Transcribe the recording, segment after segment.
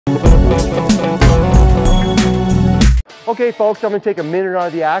Okay folks, I'm going to take a minute out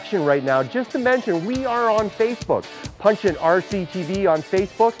of the action right now just to mention we are on Facebook. Punch in RCTV on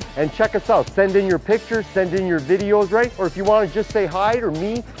Facebook and check us out. Send in your pictures, send in your videos, right? Or if you want to just say hi to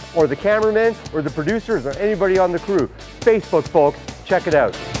me or the cameraman or the producers or anybody on the crew. Facebook folks, check it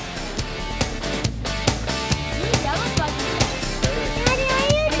out.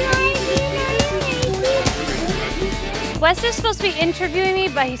 Wes is supposed to be interviewing me,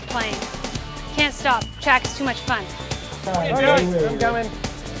 but he's playing. Can't stop. Track's too much fun. I'm coming.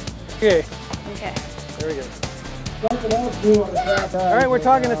 Okay. Okay. There we go. All right, we're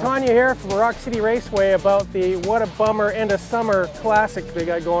talking to Tanya here from Rock City Raceway about the What a Bummer End of Summer Classic they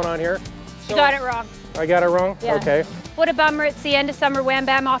got going on here. You got it wrong. I got it wrong? Yeah. Okay. What a bummer, it's the end of summer Wham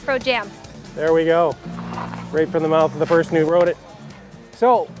Bam Off-Road Jam. There we go. Right from the mouth of the person who wrote it.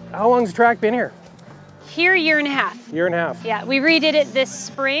 So, how long's the track been here? Here, year and a half. Year and a half. Yeah, we redid it this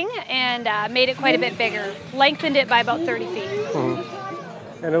spring and made it quite a bit bigger. Lengthened it by about 30 feet.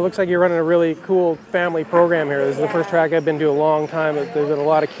 Mm-hmm. And it looks like you're running a really cool family program here. This is the first track I've been to a long time. There's been a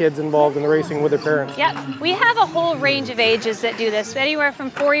lot of kids involved in the racing with their parents. Yep, we have a whole range of ages that do this, anywhere from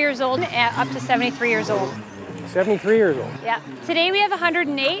 4 years old up to 73 years old. 73 years old. Yeah. Today we have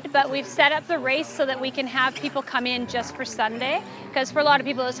 108, but we've set up the race so that we can have people come in just for Sunday, because for a lot of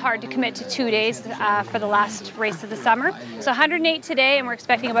people it's hard to commit to 2 days for the last race of the summer. So 108 today, and we're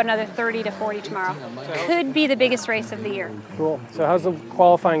expecting about another 30 to 40 tomorrow. Could be the biggest race of the year. Cool. So how's the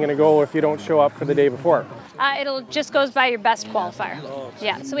qualifying going to go if you don't show up for the day before? It'll just goes by your best qualifier.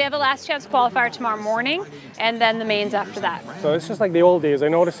 Yeah, so we have a last chance qualifier tomorrow morning, and then the mains after that. So it's just like the old days. I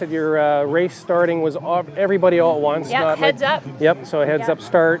noticed that your race starting was everybody all at once. Yep, not heads up. Yep, so a heads up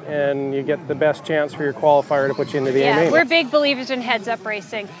start, and you get the best chance for your qualifier to put you into the main. Yeah, we're big believers in heads up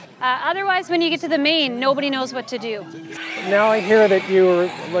racing. Otherwise, when you get to the main, nobody knows what to do. Now I hear that you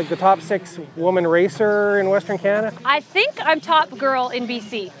were like the top 6 woman racer in Western Canada. I think I'm top girl in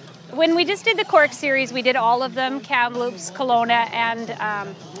BC. When we just did the Cork series, we did all of them, Kamloops, Kelowna, and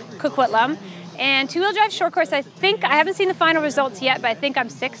Coquitlam. And two-wheel drive short course, I haven't seen the final results yet, but I think I'm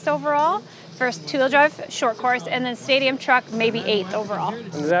 6th overall. First two-wheel drive short course, and then stadium truck, maybe 8th overall.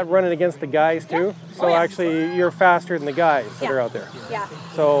 And is that running against the guys too? Yeah. So actually you're faster than the guys that are out there. Yeah.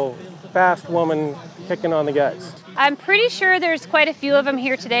 So fast woman picking on the guys. I'm pretty sure there's quite a few of them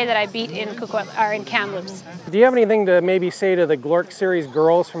here today that I beat in Kamloops. Do you have anything to maybe say to the Glork Series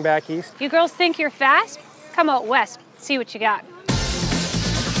girls from back east? You girls think you're fast? Come out west, see what you got.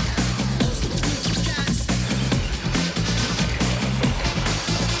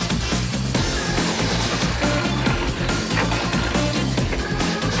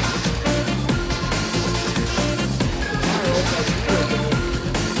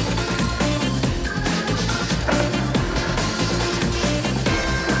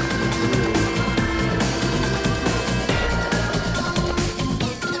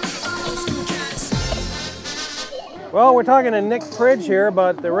 Well, we're talking to Nick Pridge here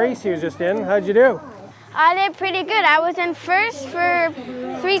about the race he was just in. How'd you do? I did pretty good. I was in first for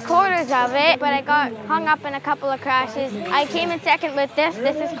 3/4 of it, but I got hung up in a couple of crashes. I came in second with this.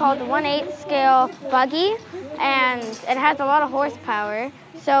 This is called the 1/8 scale buggy, and it has a lot of horsepower.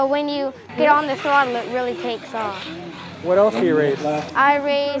 So when you get on the throttle, it really takes off. What else do you race? I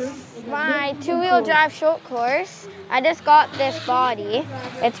race my two-wheel drive short course. I just got this body.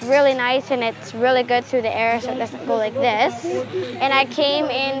 It's really nice and it's really good through the air, so it doesn't go like this. And I came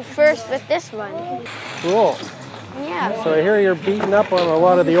in first with this one. Cool. Yeah. So I hear you're beating up on a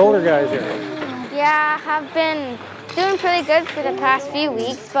lot of the older guys here. Yeah, I've been doing pretty good for the past few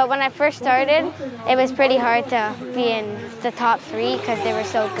weeks, but when I first started, it was pretty hard to be in the top 3 because they were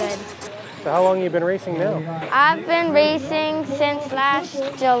so good. So how long have you been racing now? I've been racing since last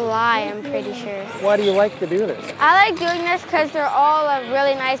July, I'm pretty sure. Why do you like to do this? I like doing this because they're all a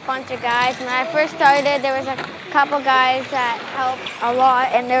really nice bunch of guys. When I first started, there was a couple guys that helped a lot,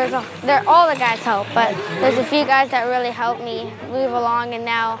 and all the guys help, but there's a few guys that really helped me move along, and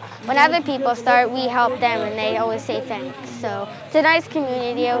now when other people start, we help them, and they always say thanks. So it's a nice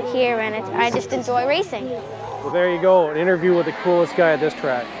community out here, and I just enjoy racing. Well, there you go, an interview with the coolest guy at this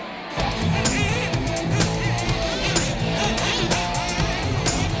track.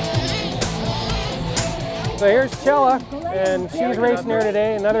 So here's Chella, and she's racing here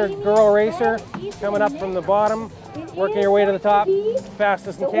today, another girl racer coming up from the bottom, working her way to the top,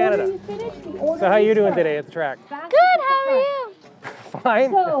 fastest in Canada. So how are you doing today at the track? Good, how are you?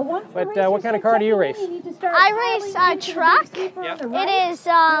 Fine. But what kind of car do you race? I race a truck. It is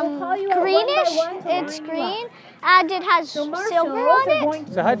greenish. It's green, and it has silver on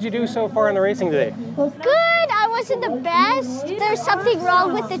it. So how'd you do so far in the racing today? Good. I wasn't the best. There's something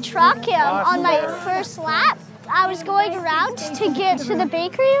wrong with the truck on my first lap. I was going around to get to the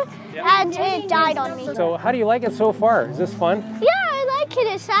bakery and it died on me. So how do you like it so far? Is this fun? Yeah, I like it.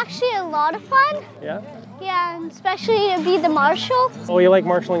 It's actually a lot of fun. Yeah? Yeah, and especially to be the marshal. Oh, you like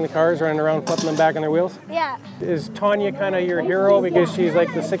marshalling the cars, running around, flipping them back on their wheels? Yeah. Is Tanya kind of your hero because she's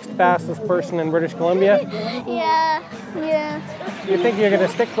like the 6th fastest person in British Columbia? Yeah. You think you're going to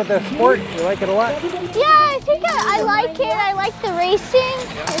stick with the sport? You like it a lot? Yeah, I think I like it. I like the racing.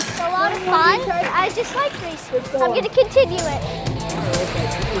 It's a lot of fun. I just like racing. I'm going to continue it.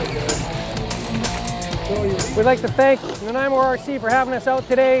 We'd like to thank Nanaimo RC for having us out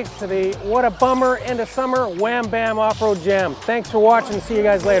today to the What a Bummer End of Summer Wham Bam Off-Road Jam. Thanks for watching. See you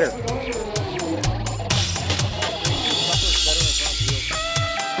guys later.